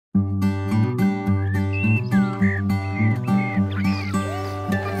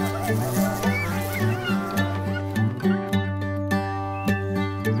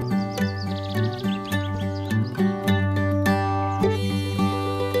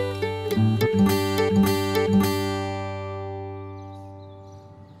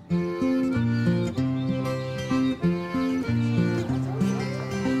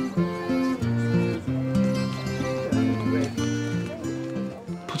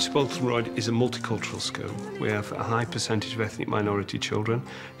Pudsey Bolton Royd is a multicultural school. We have a high percentage of ethnic minority children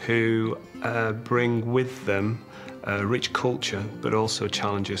who bring with them rich culture, but also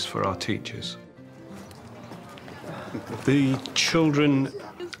challenges for our teachers. The children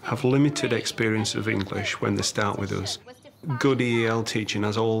have limited experience of English when they start with us. Good EEL teaching,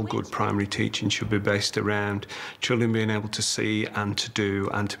 as all good primary teaching, should be based around children being able to see and to do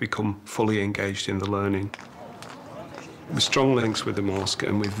and to become fully engaged in the learning. With strong links with the mosque,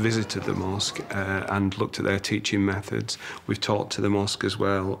 and we've visited the mosque and looked at their teaching methods. We've talked to the mosque as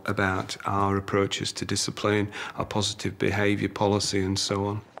well about our approaches to discipline, our positive behaviour policy and so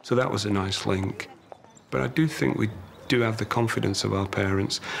on. So that was a nice link. But I do think we do have the confidence of our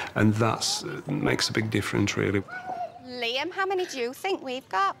parents, and that makes a big difference, really. Liam, how many do you think we've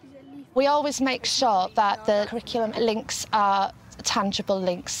got? We always make sure that the curriculum links are tangible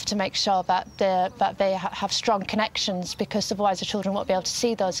links to make sure that they have strong connections, because otherwise the children won't be able to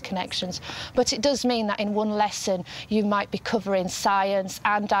see those connections. But it does mean that in one lesson you might be covering science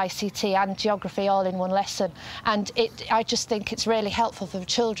and ICT and geography all in one lesson, and I just think it's really helpful for the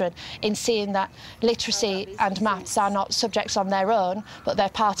children in seeing that literacy and maths are not subjects on their own, but they're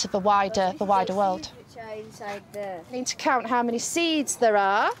part of the wider world. I need to count how many seeds there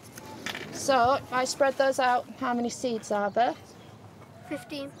are. So if I spread those out, how many seeds are there?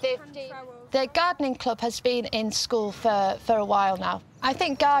 15. The gardening club has been in school for a while now. I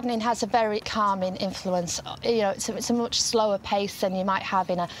think gardening has a very calming influence. You know, it's a much slower pace than you might have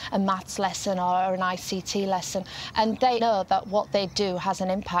in a maths lesson or an ICT lesson. And they know that what they do has an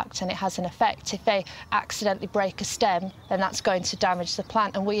impact and it has an effect. If they accidentally break a stem, then that's going to damage the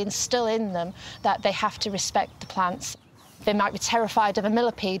plant. And we instill in them that they have to respect the plants. They might be terrified of a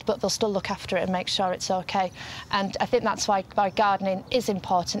millipede, but they'll still look after it and make sure it's OK. And I think that's why gardening is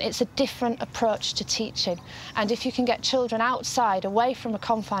important. It's a different approach to teaching. And if you can get children outside, away from the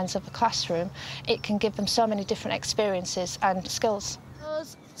confines of the classroom, it can give them so many different experiences and skills.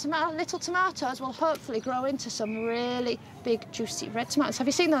 Those little tomatoes will hopefully grow into some really big, juicy red tomatoes. Have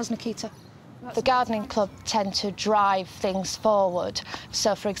you seen those, Nikita? The gardening club tend to drive things forward.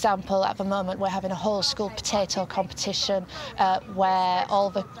 So, for example, at the moment we're having a whole school potato competition where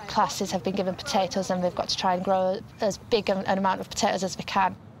all the classes have been given potatoes and they've got to try and grow as big an amount of potatoes as they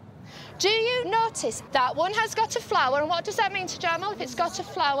can. Do you notice that one has got a flower, and what does that mean to Jamal if it's got a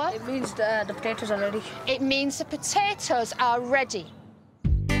flower? It means the potatoes are ready. It means the potatoes are ready.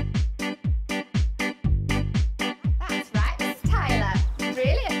 That's right, Miss Tyler.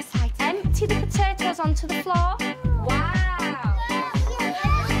 Really exciting. Empty the potatoes onto the floor. Wow.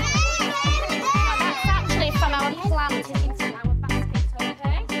 That's actually from our plant into our basket,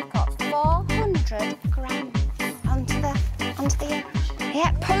 OK? We've got 400 grams onto the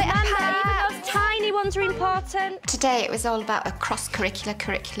yeah, pull it Remember, apart. even those tiny ones are important. Today it was all about a cross-curricular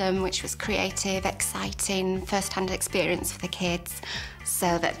curriculum, which was creative, exciting, first-hand experience for the kids,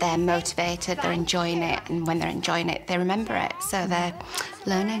 so that they're motivated, they're enjoying it, and when they're enjoying it, they remember it, so they're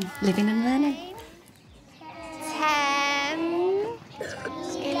learning, living and learning. 10,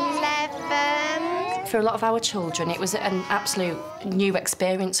 11. For a lot of our children, it was an absolute new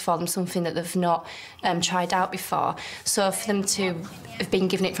experience for them, something that they've not tried out before. So for them to have been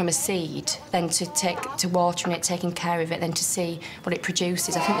given it from a seed, then to watering it, taking care of it, then to see what it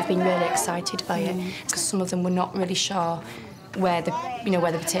produces, I think they've been really excited by it, because some of them were not really sure where the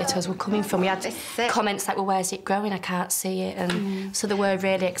potatoes were coming from. We had comments like, well, where's it growing? I can't see it. And so they were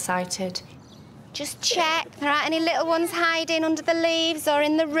really excited. Just check there aren't any little ones hiding under the leaves or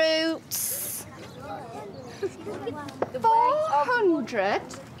in the roots. 400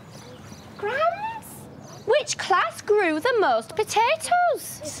 grams? Which class grew the most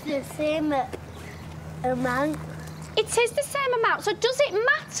potatoes? It's the same amount. It is the same amount. So does it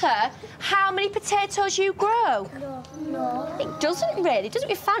matter how many potatoes you grow? No. It doesn't really. It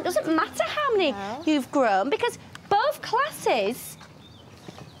doesn't matter how many you've grown, because both classes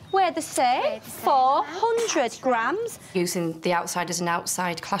were the same, 400 grams. Using the outside as an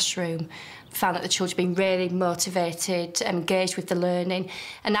outside classroom, found that the children have been really motivated, engaged with the learning,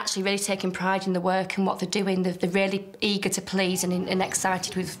 and actually really taking pride in the work and what they're doing. They're really eager to please and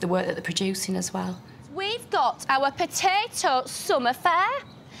excited with the work that they're producing as well. We've got our potato summer fair,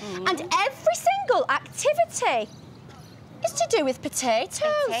 and every single activity is to do with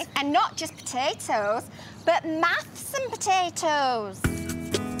potatoes. And not just potatoes, but maths and potatoes.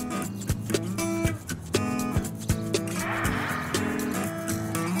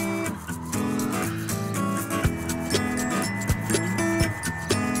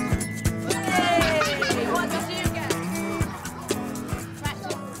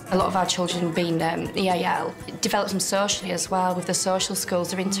 A lot of our children being EAL, it develops them socially as well with the social skills.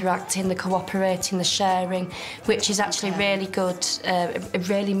 They're interacting, they're cooperating, they're sharing, which is actually really good, a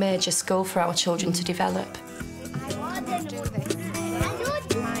really major skill for our children to develop.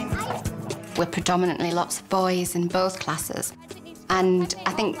 We're predominantly lots of boys in both classes. And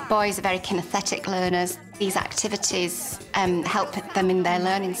I think boys are very kinesthetic learners. These activities help them in their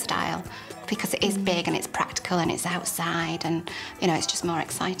learning style because it is big and it's practical and it's outside and, you know, it's just more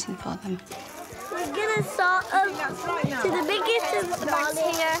exciting for them. We're going to start to the biggest and smallest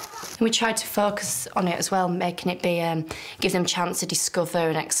here. And we tried to focus on it as well, making it be, give them a chance to discover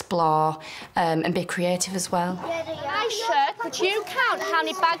and explore and be creative as well. Aisha, could you count how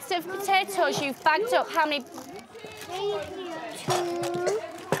many bags of potatoes you've bagged up? How many?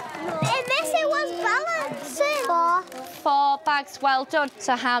 In this it was balancing. 4 bags, well done.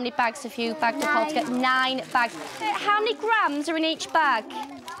 So how many bags have you bagged up altogether? 9 bags. How many grams are in each bag?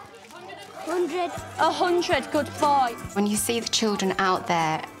 100. 100, good boy. When you see the children out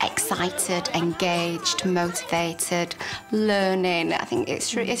there excited, engaged, motivated, learning, I think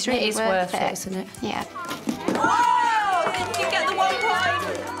it's really worth it, isn't it? Yeah. Whoa! Did you get the 1 point?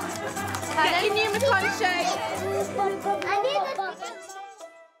 Get your pneumaton shape.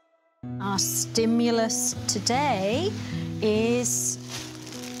 Our stimulus today is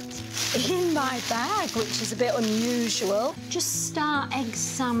in my bag, which is a bit unusual. Just start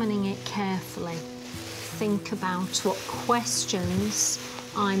examining it carefully. Think about what questions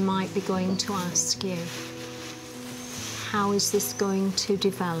I might be going to ask you. How is this going to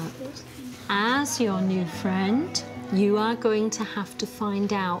develop? As your new friend, you are going to have to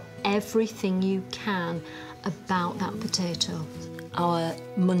find out everything you can about that potato. Our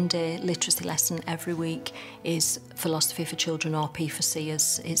Monday literacy lesson every week is Philosophy for Children, or P4C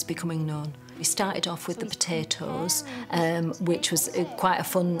as it's becoming known. We started off with the potatoes, which was quite a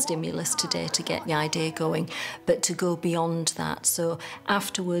fun stimulus today to get the idea going, but to go beyond that. So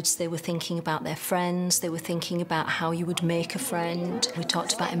afterwards they were thinking about their friends, they were thinking about how you would make a friend. We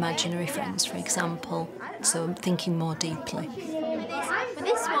talked about imaginary friends, for example, so I'm thinking more deeply. For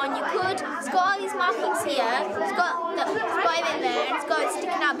this one, you could, it's got all these markings here, it's got it in there, and it's got it sticking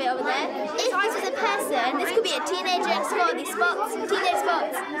out a bit over there. If this was a person, this could be a teenager, and it's got all these spots, teenage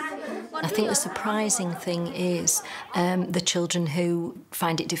spots. I think the surprising thing is the children who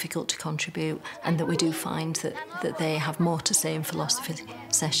find it difficult to contribute, and that we do find that they have more to say in philosophy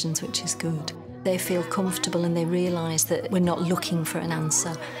sessions, which is good. They feel comfortable and they realise that we're not looking for an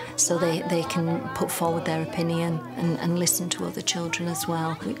answer, so they can put forward their opinion and listen to other children as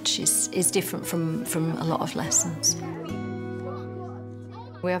well, which is different from a lot of lessons.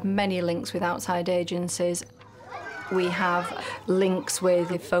 We have many links with outside agencies. We have links with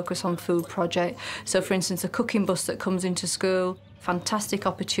the Focus on Food project. So, for instance, a cooking bus that comes into school, fantastic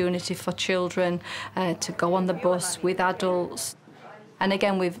opportunity for children to go on the bus with adults. And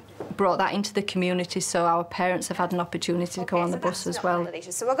again, we've brought that into the community, so our parents have had an opportunity to go on the bus as well.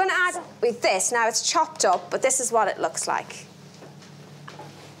 So we're going to add with this. Now, it's chopped up, but this is what it looks like.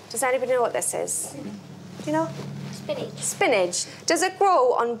 Does anybody know what this is? Do you know? Spinach. Spinach. Does it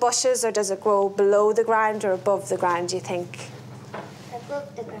grow on bushes, or does it grow below the ground or above the ground, do you think?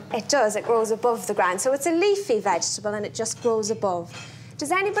 Above the ground. It does. It grows above the ground. So it's a leafy vegetable and it just grows above.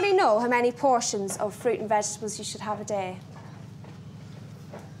 Does anybody know how many portions of fruit and vegetables you should have a day?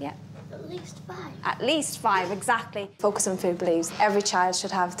 Yeah. At least 5. At least 5, exactly. Focus on Food believes every child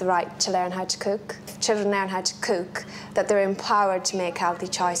should have the right to learn how to cook. If children learn how to cook, that they're empowered to make healthy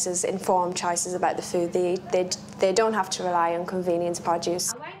choices, informed choices about the food they eat. They don't have to rely on convenience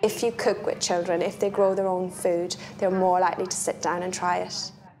produce. If you cook with children, if they grow their own food, they're more likely to sit down and try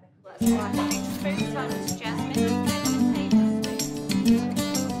it. We're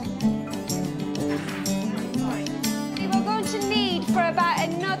going to need for about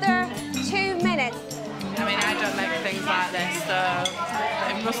another 2 minutes. I mean, I don't make things like this, so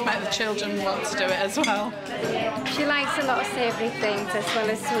it must make the children want to do it as well. She likes a lot of savoury things as well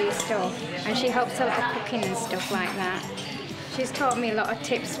as sweet stuff, and she helps a lot of cooking and stuff like that. She's taught me a lot of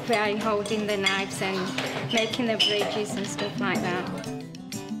tips by holding the knives and making the bridges and stuff like that.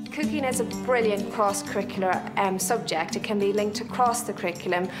 Cooking is a brilliant cross-curricular subject. It can be linked across the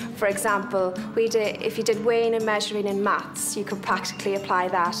curriculum. For example, if you did weighing and measuring in maths, you could practically apply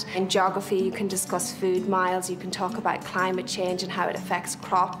that. In geography, you can discuss food miles, you can talk about climate change and how it affects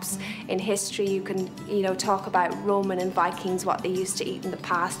crops. In history, you can talk about Roman and Vikings, what they used to eat in the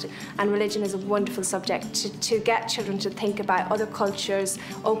past. And religion is a wonderful subject to get children to think about other cultures,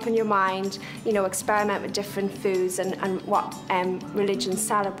 open your mind, experiment with different foods and what religions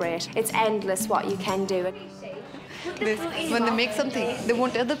celebrate. It's endless what you can do. When they make something, they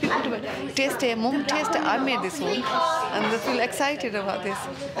want other people to taste it. Mom, taste it. I made this one, and they feel excited about this,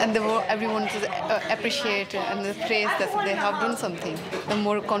 and everyone to appreciate and praise that they have done something. They're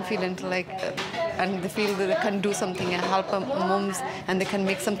more confident, and they feel that they can do something and help moms, and they can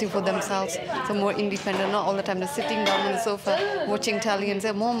make something for themselves. So more independent, not all the time they're sitting down on the sofa watching telly and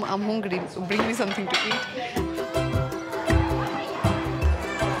say, "Mom, I'm hungry. Bring me something to eat."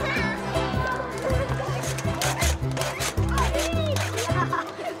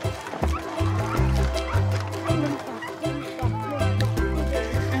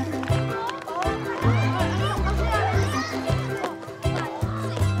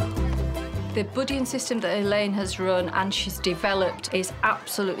 The buddying system that Elaine has run and she's developed is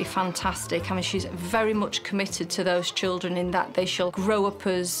absolutely fantastic. I mean, she's very much committed to those children in that they shall grow up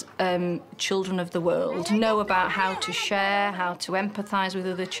as children of the world, know about how to share, how to empathise with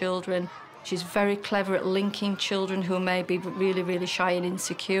other children. She's very clever at linking children who may be really, really shy and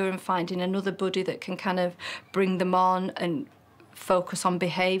insecure and finding another buddy that can kind of bring them on and focus on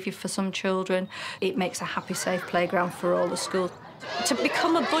behaviour for some children. It makes a happy, safe playground for all the schools. To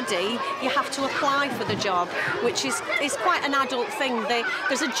become a buddy, you have to apply for the job, which is quite an adult thing.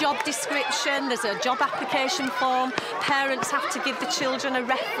 There's a job description, there's a job application form, parents have to give the children a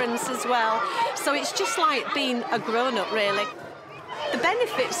reference as well. So it's just like being a grown-up, really. The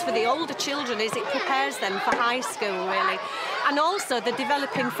benefits for the older children is it prepares them for high school, really. And also they're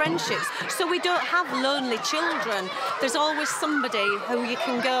developing friendships. So we don't have lonely children. There's always somebody who you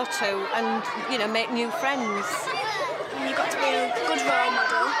can go to and, you know, make new friends. You've got to be a good role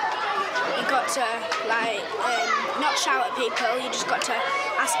model. You've got to, not shout at people. You just got to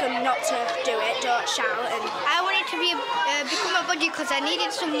ask them not to do it, don't shout. And I wanted to become a buddy because I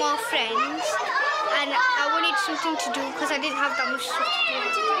needed some more friends. And I wanted something to do because I didn't have that much stuff to do. I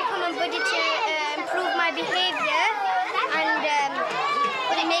wanted to become a buddy to improve my behaviour and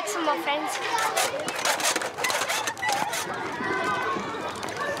really make some more friends.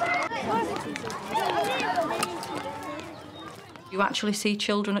 You actually see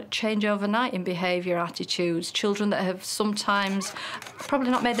children change overnight in behaviour, attitudes, children that have sometimes probably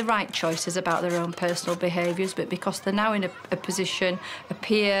not made the right choices about their own personal behaviours, but because they're now in a position, a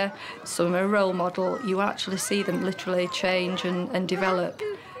peer, some a role model, you actually see them literally change and develop.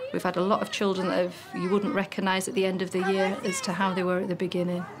 We've had a lot of children that you wouldn't recognise at the end of the year as to how they were at the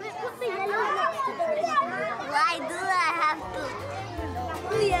beginning. Why do I have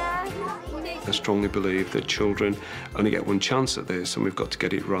to? Yeah. I strongly believe that children only get one chance at this, and we've got to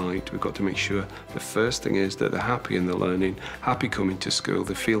get it right. We've got to make sure the first thing is that they're happy in their learning, happy coming to school,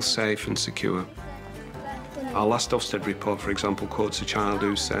 they feel safe and secure. Our last Ofsted report, for example, quotes a child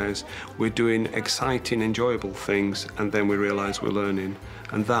who says, "We're doing exciting, enjoyable things, and then we realise we're learning."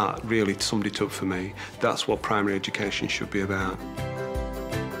 And that really summed it up for me. That's what primary education should be about.